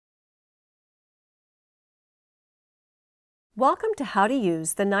Welcome to How to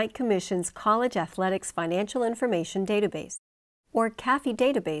Use the Knight Commission's College Athletics Financial Information Database, or CAFI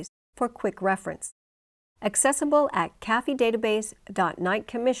database for quick reference. Accessible at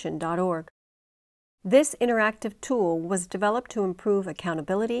cafidatabase.knightcommission.org. This interactive tool was developed to improve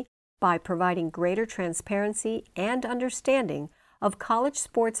accountability by providing greater transparency and understanding of college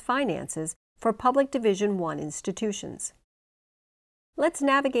sports finances for public Division I institutions. Let's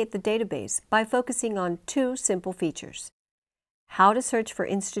navigate the database by focusing on two simple features: how to search for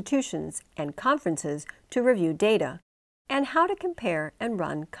institutions and conferences to review data, and how to compare and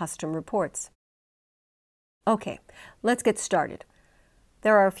run custom reports. Okay, let's get started.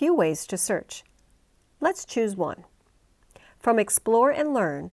 There are a few ways to search. Let's choose one. From Explore and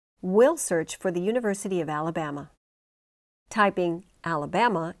Learn, we'll search for the University of Alabama. Typing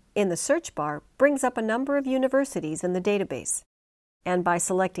Alabama in the search bar brings up a number of universities in the database, and by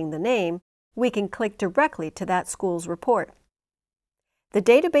selecting the name, we can click directly to that school's report. The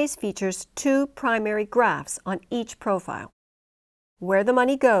database features two primary graphs on each profile: where the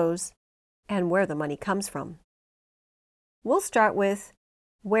money goes and where the money comes from. We'll start with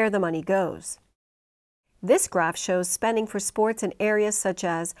where the money goes. This graph shows spending for sports in areas such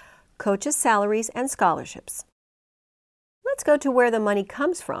as coaches' salaries and scholarships. Let's go to where the money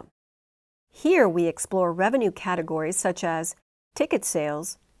comes from. Here we explore revenue categories such as ticket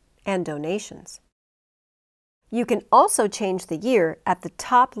sales and donations. You can also change the year at the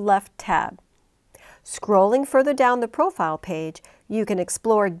top left tab. Scrolling further down the profile page, you can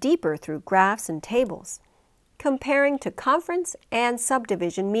explore deeper through graphs and tables, comparing to conference and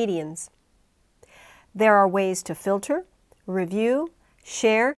subdivision medians. There are ways to filter, review,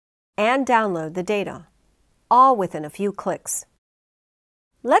 share, and download the data, all within a few clicks.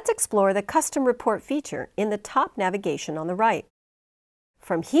 Let's explore the Custom Report feature in the top navigation on the right.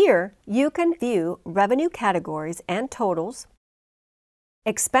 From here, you can view revenue categories and totals,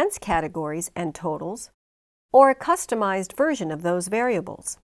 expense categories and totals, or a customized version of those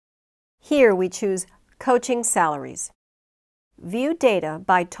variables. Here we choose Coaching Salaries. View data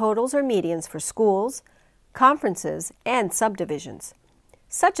by totals or medians for schools, conferences, and subdivisions,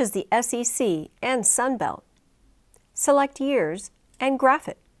 such as the SEC and Sun Belt. Select years and graph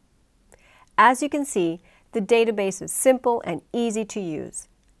it. As you can see, the database is simple and easy to use.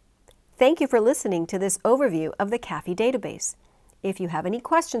 Thank you for listening to this overview of the CAFI database. If you have any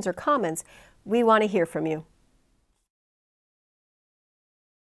questions or comments, we want to hear from you.